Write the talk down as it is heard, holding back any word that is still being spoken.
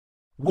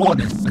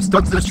Warning, the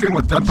stunts in the stream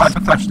were done by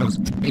professionals,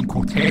 in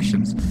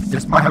quotations.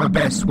 This might have a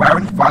bit of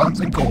swearing, violence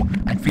and gore,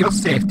 and for your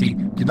safety,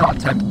 do not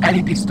attempt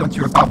any of these stunts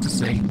you're about to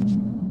see.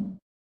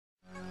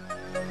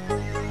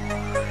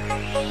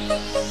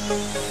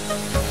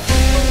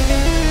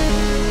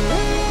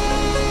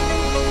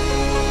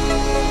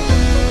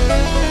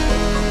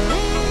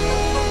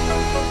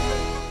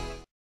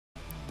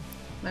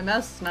 My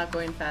mouse is not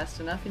going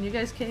fast enough and you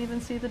guys can't even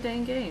see the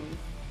dang game.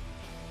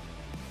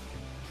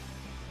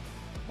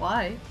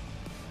 Why?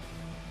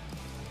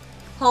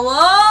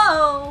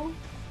 Hello?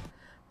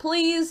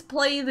 Please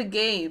play the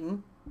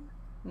game.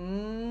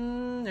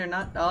 They're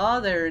not.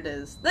 Oh, there it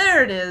is.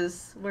 There it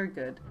is. We're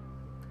good.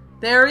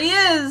 There he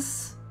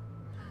is.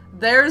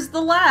 There's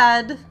the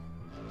lad.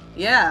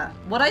 Yeah.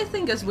 What I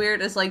think is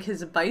weird is like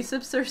his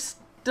biceps are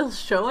still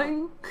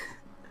showing.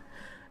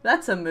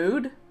 That's a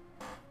mood.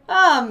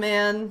 Ah,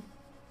 man.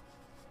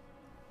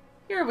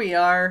 Here we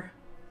are.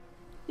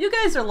 You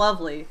guys are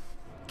lovely.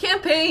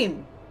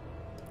 Campaign.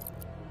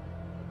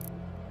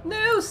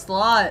 New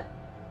slot.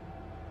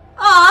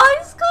 Aw,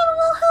 he's got a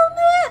little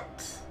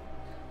helmet.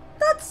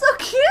 That's so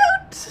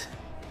cute.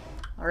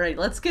 All right,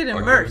 let's get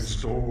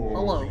immersed.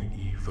 Hello. The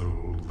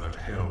evil that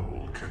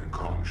hell can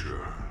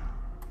conjure,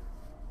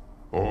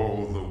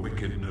 all the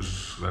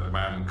wickedness that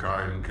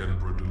mankind can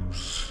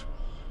produce,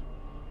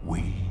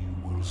 we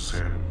will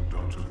send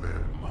unto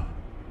them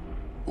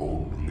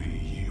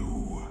only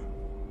you.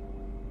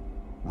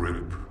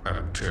 Rip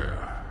and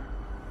tear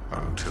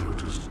until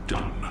it is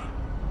done.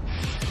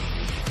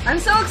 I'm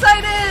so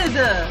excited!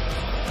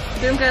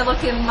 Doom guy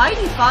looking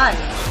mighty fine.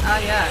 Ah,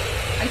 yeah.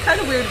 I'm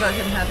kind of weird about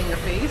him having a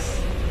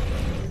face.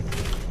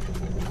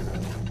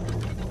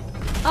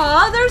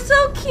 Aw, they're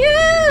so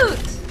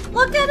cute!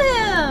 Look at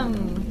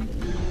him!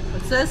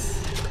 What's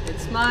this?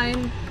 It's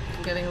mine.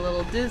 I'm getting a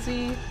little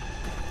dizzy.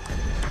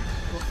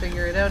 We'll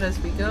figure it out as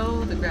we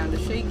go. The ground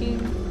is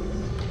shaking.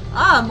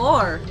 Ah,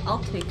 more!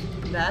 I'll take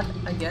that,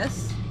 I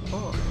guess.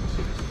 Oh.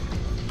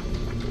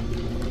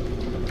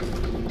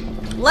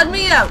 Let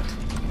me out!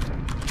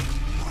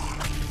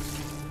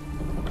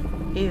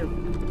 Ew.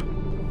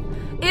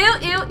 Ew,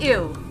 ew,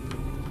 ew.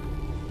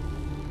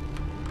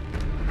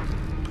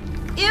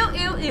 Ew,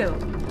 ew, ew.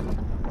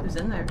 Who's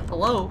in there?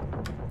 Hello?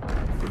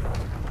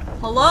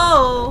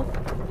 Hello?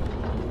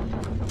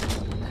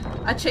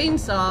 A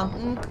chainsaw.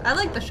 I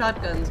like the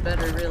shotguns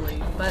better,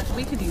 really. But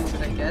we could use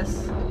it, I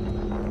guess.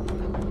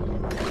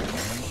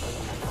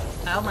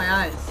 Ow, my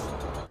eyes.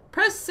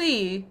 Press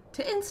C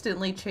to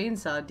instantly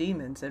chainsaw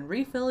demons and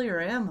refill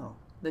your ammo.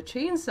 The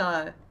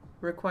chainsaw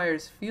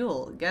requires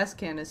fuel, gas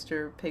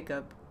canister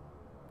pickup,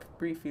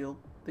 refuel.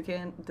 The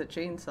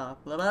chainsaw.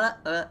 Blah, blah,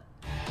 blah.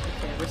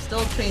 Okay, we're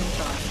still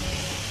chainsawing.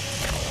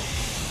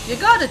 You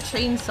gotta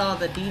chainsaw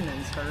the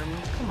demons, Herm.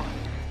 Come on.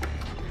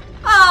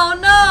 Oh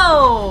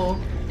no!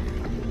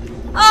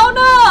 Oh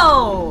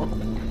no!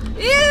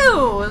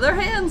 Ew! Their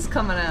hands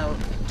coming out.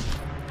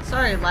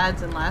 Sorry,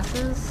 lads and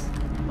lasses.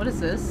 What is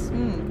this?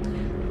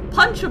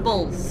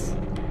 Punchables!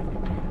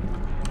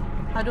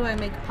 How do I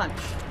make a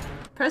punch?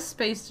 Press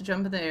space to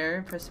jump in the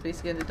air. Press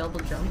space again to double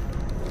jump.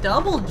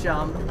 Double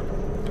jump?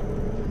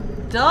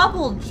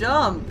 Double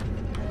jump!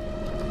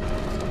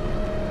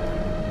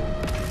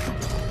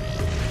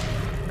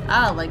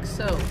 Ah, like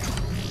so.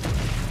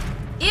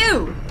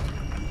 Ew!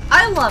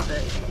 I love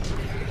it!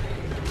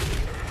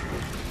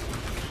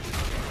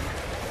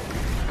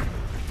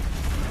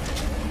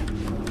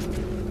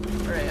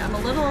 Alright, I'm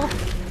a little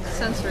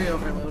sensory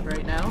overload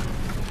right now.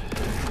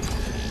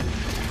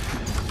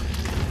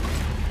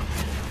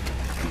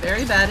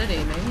 Very bad at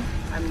aiming.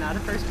 I'm not a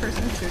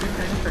first-person shooter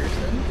kind of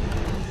person.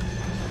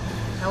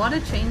 I want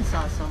to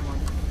chainsaw someone.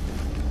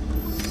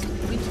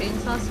 Can we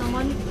chainsaw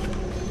someone?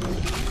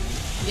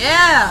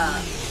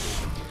 Yeah!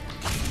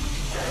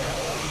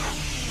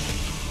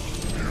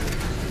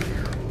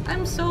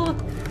 I'm so...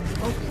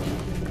 okay.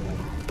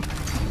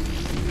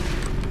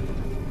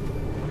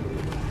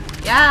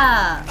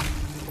 Yeah!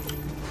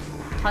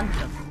 Punch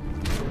him.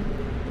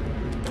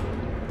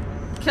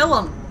 Kill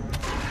him!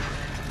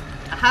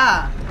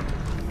 Aha!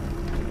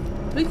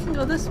 We can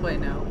go this way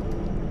now.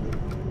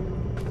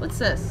 What's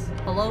this?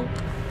 Hello?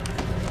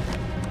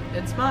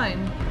 It's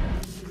mine.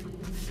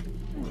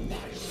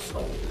 My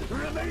soul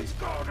remains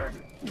guarded.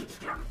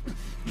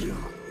 You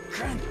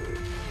can't.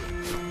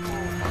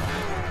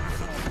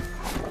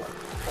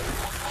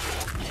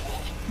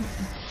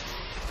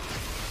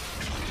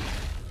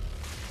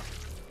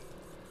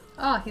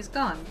 Ah, he's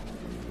gone.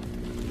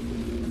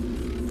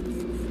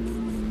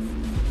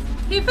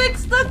 He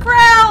fixed the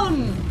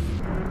crown!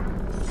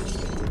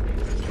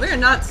 We're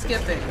not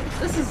skipping.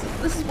 This is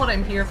what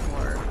I'm here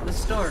for. The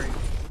story.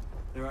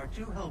 There are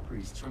 2 hell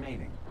priests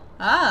remaining.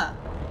 Ah.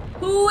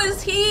 Who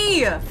is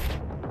he? Are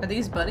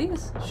these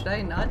buddies? Should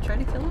I not try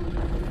to kill him?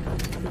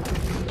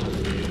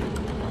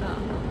 Oh.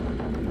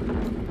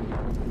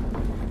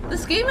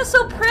 This game is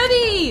so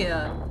pretty!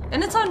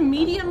 And it's on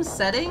medium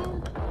setting?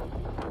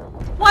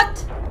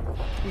 What?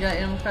 You got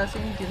Animal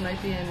Crossing? You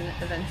might be an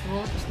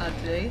eventual, just not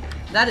today.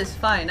 That is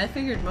fine. I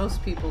figured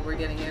most people were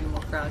getting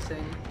Animal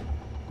Crossing.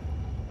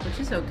 which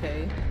is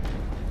okay.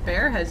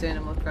 Bear has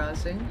Animal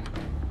Crossing.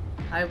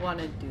 I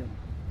wanted Doom.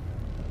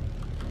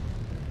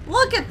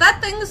 Look at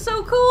that thing is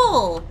so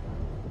cool!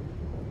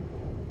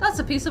 That's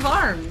a piece of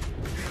arm.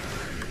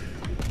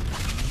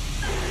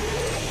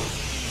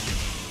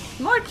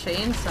 More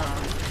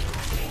chainsaw.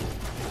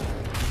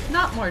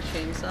 Not more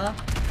chainsaw.